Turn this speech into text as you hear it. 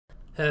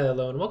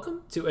Hello and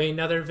welcome to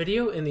another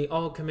video in the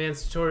All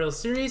Commands tutorial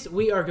series.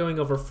 We are going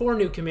over 4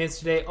 new commands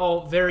today,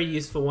 all very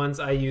useful ones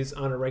I use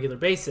on a regular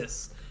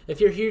basis.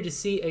 If you're here to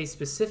see a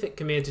specific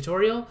command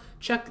tutorial,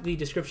 check the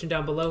description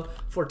down below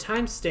for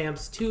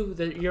timestamps to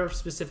your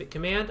specific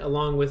command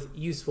along with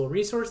useful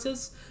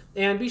resources.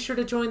 And be sure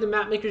to join the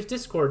Mapmakers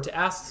Discord to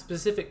ask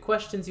specific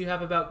questions you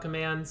have about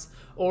commands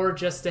or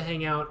just to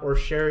hang out or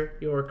share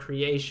your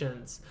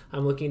creations.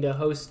 I'm looking to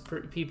host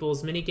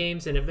people's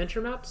minigames and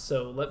adventure maps,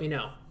 so let me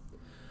know.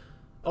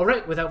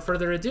 Alright, without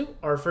further ado,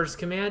 our first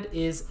command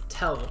is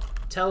tell.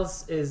 Tell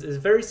is a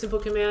very simple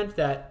command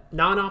that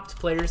non-opt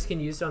players can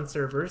use on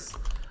servers.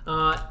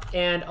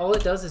 And all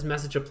it does is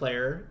message a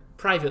player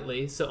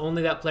privately, so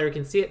only that player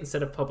can see it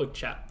instead of public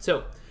chat.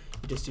 So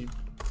you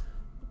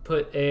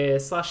put a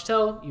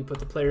 /tell, you put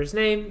the player's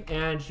name,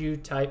 and you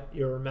type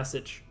your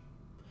message.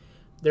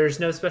 There's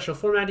no special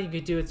formatting you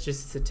could do, it's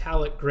just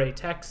italic gray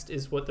text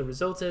is what the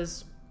result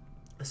is,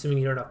 assuming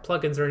you don't have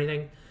plugins or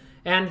anything.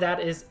 And that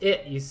is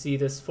it. You see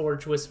this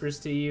Forge whispers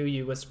to you,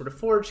 you whisper to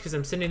Forge because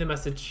I'm sending the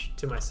message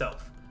to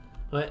myself.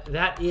 But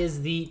that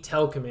is the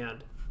tell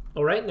command.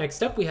 Alright,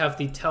 next up we have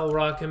the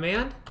Tellraw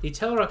command. The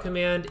Tellraw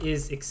command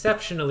is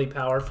exceptionally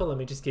powerful. Let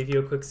me just give you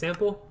a quick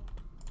sample.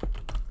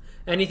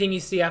 Anything you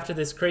see after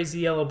this crazy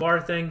yellow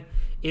bar thing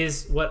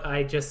is what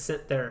I just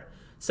sent there.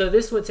 So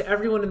this went to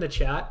everyone in the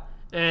chat,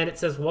 and it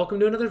says,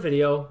 welcome to another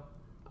video,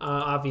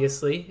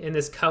 obviously, in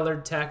this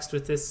colored text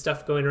with this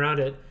stuff going around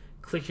it.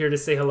 Click here to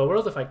say hello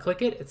world. If I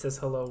click it, it says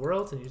hello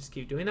world, and you just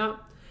keep doing that.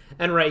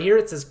 And right here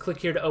it says click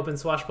here to open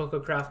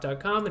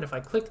swashbucklecraft.com, and if I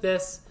click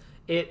this,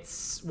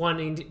 it's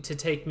wanting to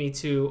take me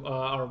to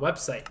our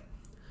website.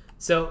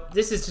 So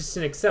this is just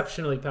an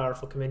exceptionally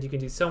powerful command. You can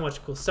do so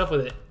much cool stuff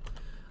with it.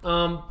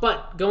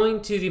 But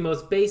going to the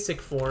most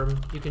basic form,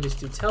 you can just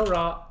do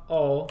Tellraw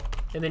all,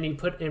 and then you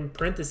put in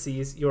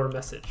parentheses your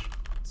message.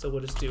 So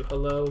we'll just do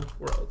hello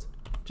world.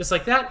 Just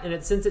like that, and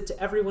it sends it to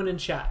everyone in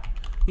chat.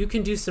 You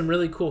can do some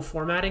really cool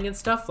formatting and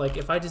stuff. Like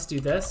if I just do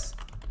this,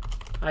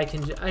 I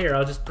can, here,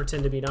 I'll just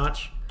pretend to be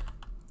Notch.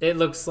 It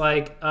looks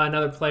like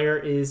another player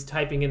is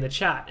typing in the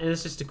chat. And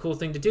it's just a cool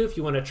thing to do if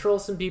you want to troll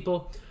some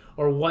people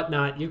or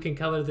whatnot. You can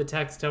color the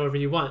text however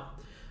you want.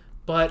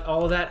 But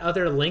all that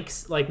other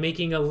links, like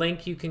making a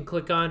link you can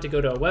click on to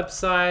go to a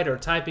website or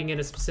typing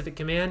in a specific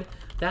command,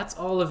 that's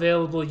all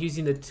available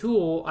using the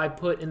tool I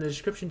put in the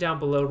description down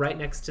below right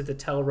next to the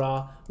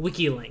Tellraw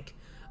wiki link.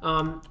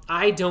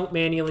 I don't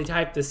manually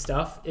type this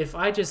stuff. If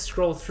I just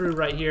scroll through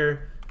right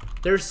here,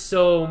 there's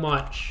so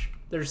much.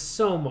 There's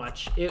so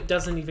much. It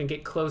doesn't even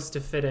get close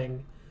to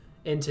fitting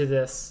into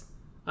this,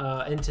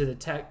 into the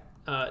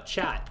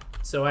chat.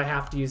 So I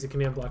have to use a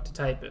command block to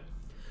type it.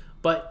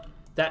 But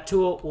that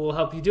tool will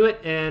help you do it,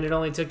 and it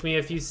only took me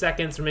a few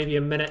seconds or maybe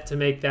a minute to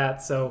make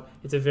that, so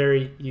it's a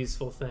very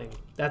useful thing.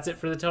 That's it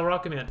for the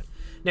Tellraw command.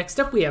 Next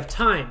up we have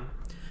time.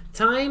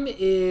 Time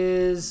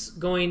is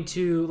going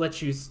to let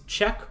you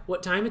check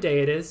what time of day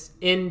it is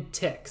in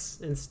ticks.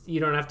 And you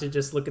don't have to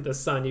just look at the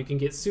sun. You can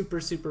get super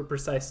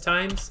precise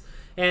times,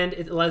 and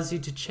it allows you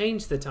to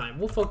change the time.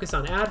 We'll focus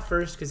on add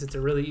first because it's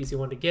a really easy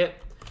one to get.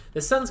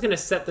 The sun's going to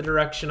set the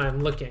direction I'm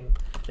looking.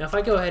 Now if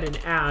I go ahead and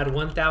add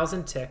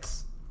 1,000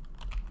 ticks,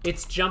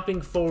 it's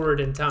jumping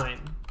forward in time.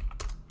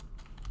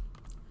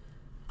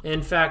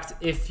 In fact,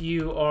 if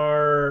you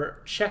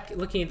are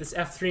looking at this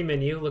F3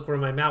 menu, look where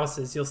my mouse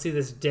is, you'll see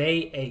this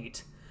day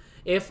 8.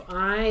 If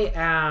I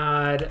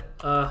add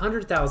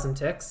 100,000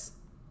 ticks,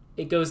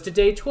 it goes to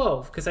day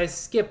 12 because I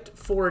skipped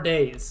 4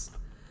 days.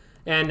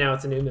 And now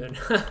it's a new moon.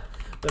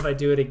 If I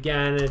do it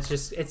again, it's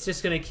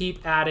just going to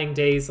keep adding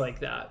days like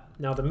that.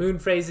 Now the moon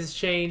phases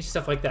change,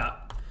 stuff like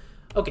that.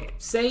 Okay,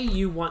 say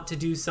you want to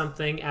do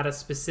something at a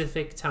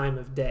specific time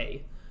of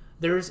day.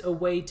 There's a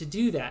way to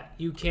do that.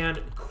 You can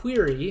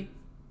query...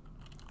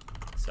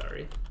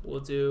 Sorry, we'll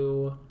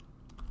do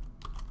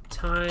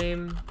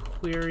time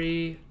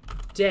query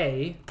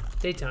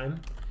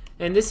daytime,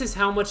 and this is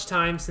how much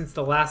time since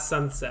the last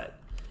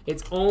sunset.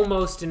 It's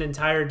almost an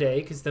entire day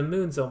because the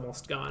moon's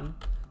almost gone.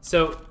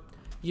 So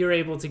you're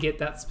able to get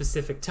that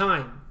specific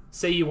time.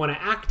 Say you want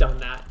to act on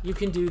that. You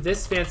can do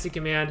this fancy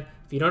command.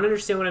 If you don't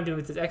understand what I'm doing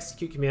with this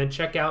execute command,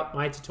 check out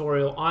my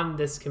tutorial on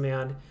this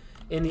command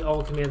in the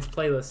All Commands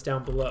playlist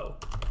down below.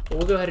 But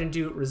we'll go ahead and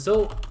do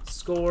result,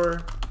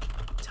 score,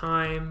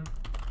 time,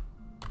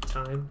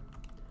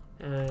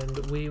 and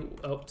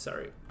it's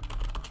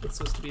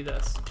supposed to be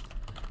this.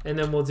 And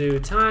then we'll do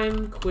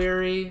time,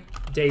 query,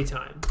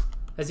 daytime.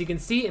 As you can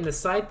see in the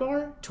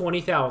sidebar,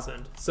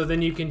 20,000. So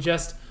then you can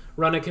just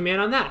run a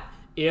command on that.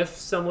 If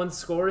someone's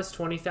score is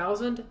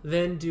 20,000,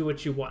 then do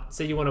what you want.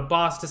 Say you want a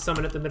boss to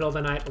summon at the middle of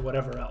the night or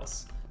whatever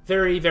else.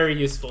 Very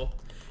useful.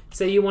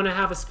 Say you want to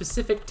have a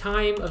specific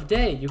time of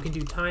day, you can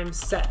do time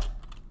set.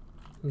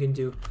 You can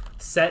do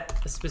set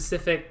a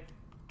specific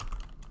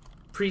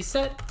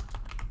preset,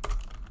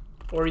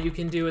 or you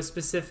can do a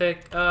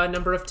specific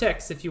number of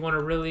ticks if you want a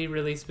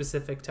really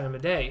specific time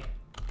of day.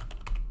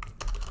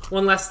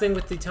 One last thing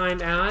with the time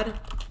add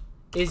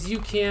is you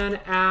can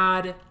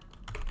add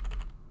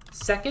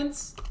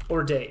seconds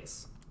or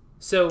days.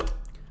 So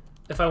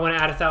if I want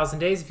to add 1,000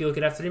 days, if you look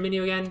at F3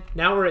 menu again,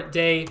 now we're at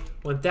day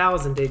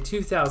 1,000, day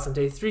 2,000,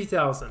 day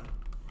 3,000.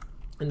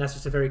 And that's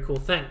just a very cool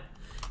thing.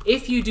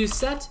 If you do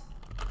set,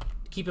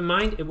 keep in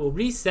mind, it will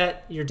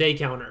reset your day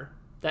counter.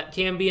 That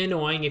can be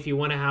annoying if you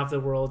want to have the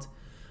world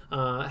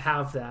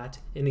have that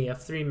in the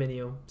F3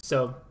 menu.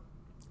 So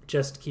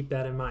just keep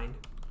that in mind.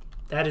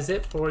 That is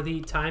it for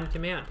the time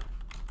command.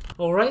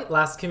 All right,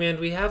 last command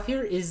we have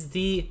here is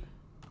the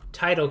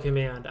title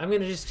command. I'm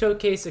going to just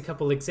showcase a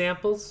couple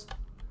examples.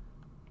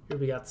 Here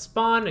we got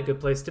spawn, a good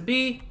place to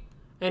be.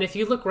 And if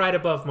you look right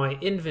above my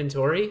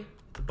inventory,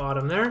 at the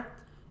bottom there,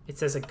 it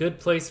says a good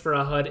place for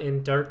a HUD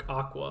in dark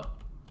aqua.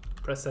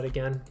 Press that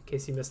again in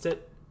case you missed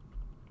it.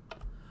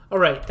 All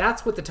right,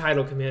 that's what the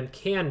title command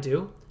can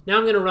do. Now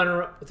I'm going to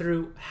run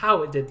through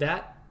how it did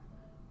that.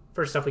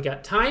 First off, we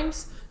got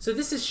times. So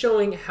this is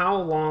showing how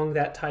long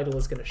that title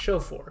is going to show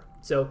for.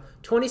 So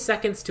 20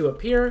 seconds to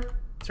appear,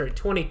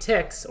 20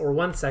 ticks or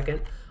 1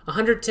 second,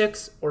 100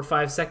 ticks or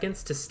 5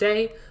 seconds to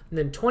stay, and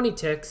then 20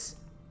 ticks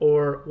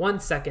or 1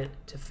 second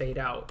to fade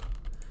out.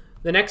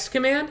 The next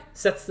command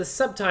sets the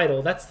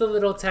subtitle. That's the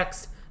little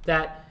text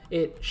that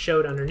it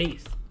showed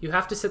underneath. You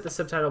have to set the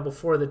subtitle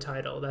before the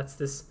title. That's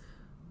this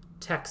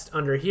text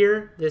under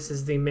here. This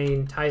is the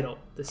main title,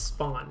 the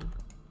spawn.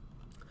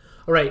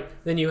 All right,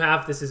 then you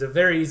have, this is a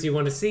very easy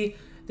one to see.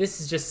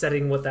 This is just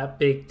setting what that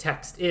big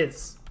text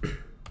is.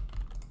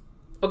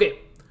 Okay,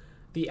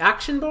 the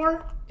action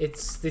bar,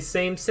 it's the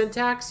same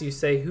syntax. You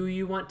say who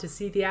you want to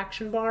see the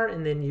action bar,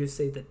 and then you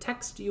say the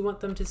text you want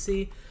them to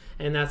see,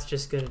 and that's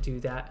just going to do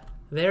that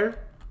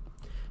there.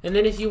 And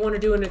then if you want to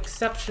do an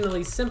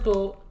exceptionally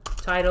simple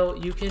title,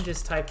 you can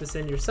just type this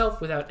in yourself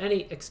without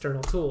any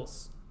external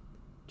tools.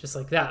 Just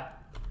like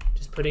that.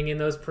 Just putting in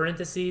those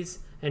parentheses,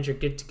 and you're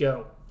good to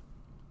go.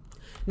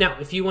 Now,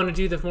 if you want to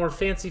do the more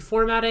fancy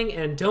formatting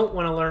and don't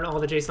want to learn all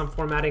the JSON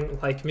formatting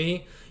like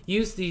me,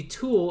 use the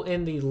tool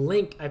in the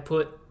link I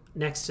put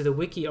next to the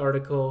wiki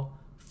article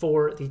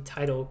for the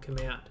title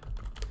command.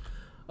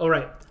 All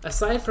right,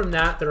 aside from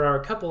that, there are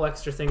a couple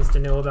extra things to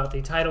know about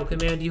the title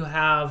command. You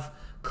have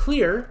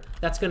clear.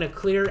 That's going to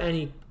clear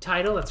any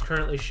title that's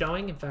currently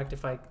showing. In fact,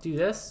 if I do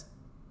this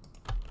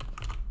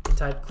and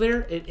type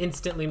clear, it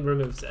instantly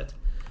removes it.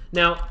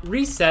 Now,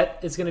 reset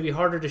is going to be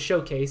harder to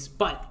showcase,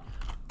 but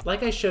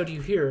like I showed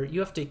you here, you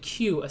have to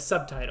queue a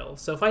subtitle.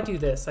 So if I do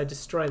this, I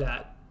destroy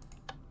that,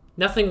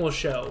 nothing will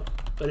show.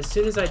 But as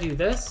soon as I do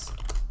this,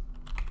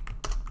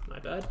 my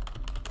bad,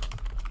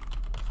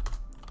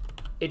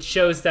 it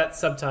shows that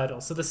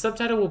subtitle. So the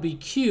subtitle will be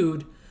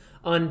queued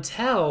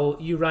until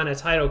you run a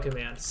title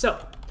command.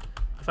 So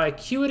if I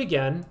queue it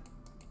again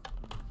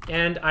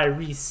and I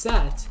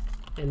reset,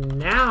 and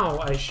now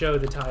I show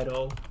the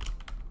title,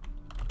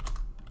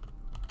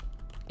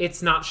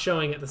 it's not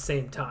showing at the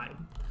same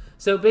time.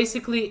 So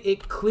basically,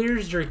 it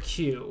clears your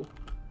queue.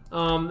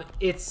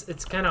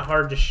 It's kind of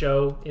hard to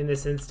show in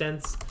this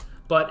instance,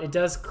 but it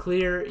does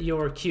clear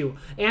your queue,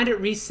 and it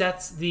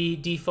resets the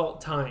default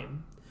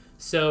time.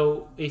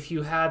 So if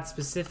you had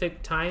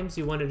specific times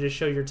you wanted to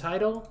show your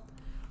title,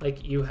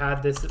 like you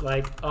had this at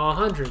like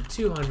 100,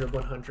 200,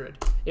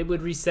 100, it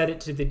would reset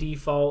it to the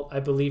default. I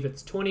believe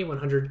it's 20,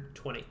 100,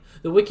 20.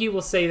 The wiki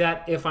will say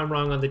that if I'm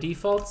wrong on the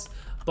defaults,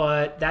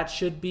 but that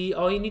should be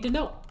all you need to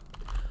know.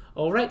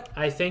 All right,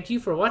 I thank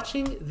you for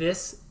watching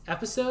this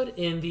episode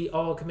in the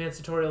All Commands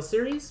tutorial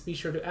series. Be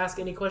sure to ask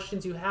any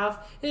questions you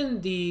have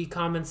in the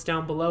comments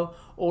down below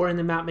or in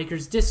the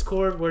Mapmakers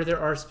Discord, where there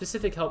are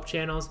specific help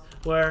channels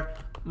where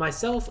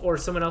myself or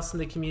someone else in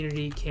the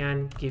community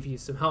can give you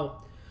some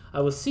help.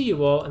 I will see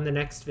you all in the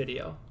next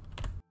video.